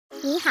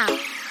你好，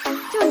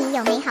祝你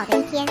有美好的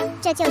一天。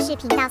这就是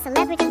频道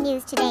Celebrity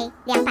News Today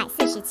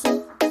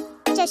 247。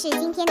这是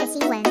今天的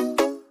新闻。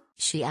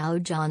Xiao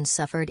Zhan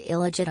suffered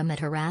illegitimate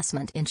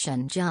harassment in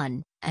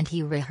Shenzhen, and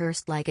he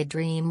rehearsed like a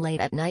dream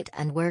late at night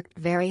and worked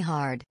very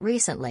hard.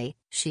 Recently,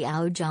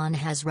 Xiao Zhan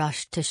has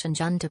rushed to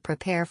Shenzhen to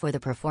prepare for the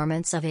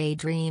performance of A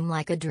Dream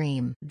Like a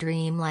Dream.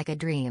 Dream Like a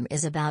Dream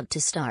is about to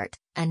start,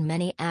 and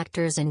many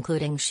actors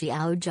including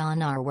Xiao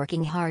Zhan are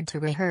working hard to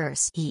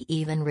rehearse. He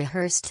even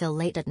rehearsed till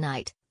late at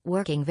night,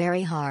 working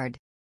very hard.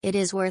 It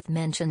is worth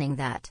mentioning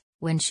that,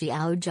 when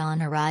Xiao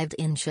Zhan arrived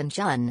in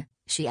Shenzhen,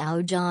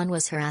 Xiao Zhan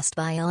was harassed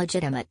by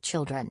illegitimate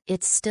children.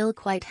 It's still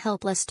quite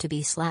helpless to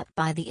be slapped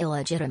by the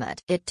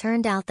illegitimate. It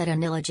turned out that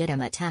an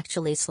illegitimate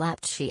actually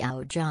slapped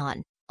Xiao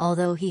Zhan,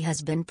 although he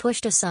has been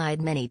pushed aside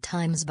many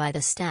times by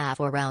the staff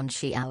around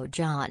Xiao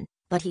Zhan,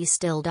 but he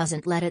still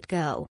doesn't let it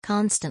go.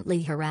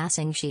 Constantly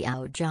harassing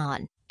Xiao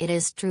Zhan. It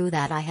is true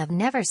that I have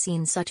never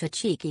seen such a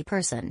cheeky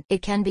person.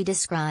 It can be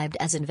described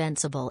as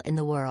invincible in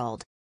the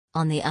world.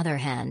 On the other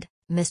hand,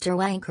 Mr.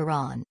 Wang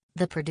Keran,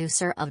 the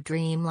producer of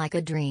Dream Like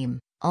a Dream,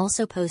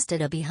 also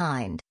posted a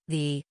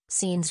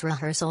behind-the-scenes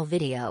rehearsal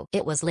video.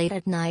 It was late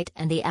at night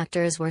and the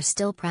actors were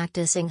still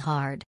practicing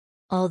hard.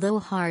 Although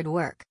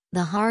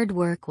the hard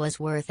work was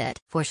worth it.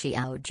 For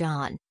Xiao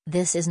Zhan,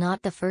 this is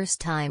not the first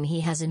time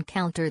he has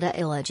encountered the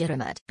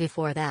illegitimate.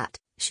 Before that,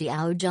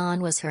 Xiao Zhan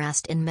was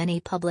harassed in many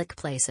public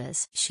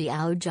places.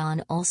 Xiao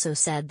Zhan also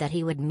said that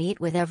he would meet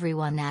with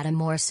everyone at a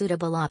more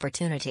suitable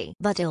opportunity.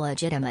 But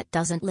illegitimate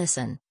doesn't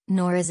listen,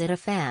 nor is it a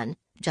fan,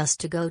 just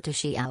to go to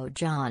Xiao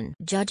Zhan.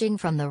 Judging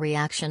from the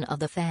reaction of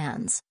the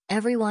fans,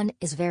 everyone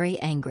is very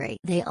angry.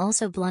 They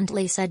also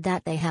bluntly said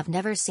that they have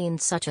never seen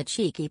such a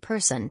cheeky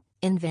person,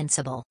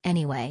 invincible.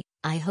 Anyway,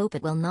 I hope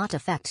it will not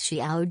affect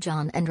Xiao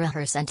Zhan and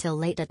rehearse until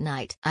late at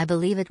night. I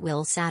believe it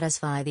will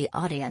satisfy the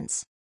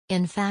audience.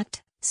 In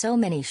fact, so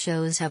many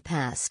shows have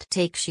passed.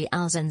 Take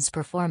Xiao Zhan's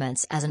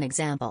performance as an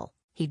example.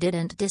 He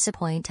didn't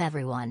disappoint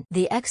everyone.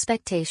 The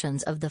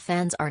expectations of the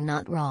fans are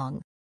not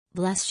wrong.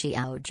 Bless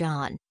Xiao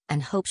Zhan,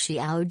 and hope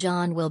Xiao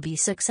Zhan will be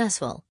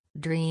successful.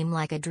 Dream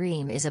Like a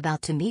Dream is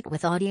about to meet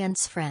with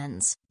audience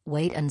friends.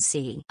 Wait and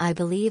see. I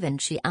believe in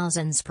Xiao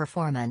Zhan's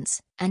performance,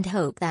 and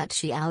hope that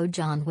Xiao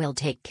Zhan will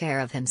take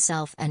care of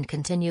himself and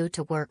continue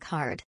to work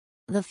hard.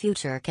 The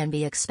future can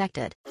be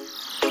expected.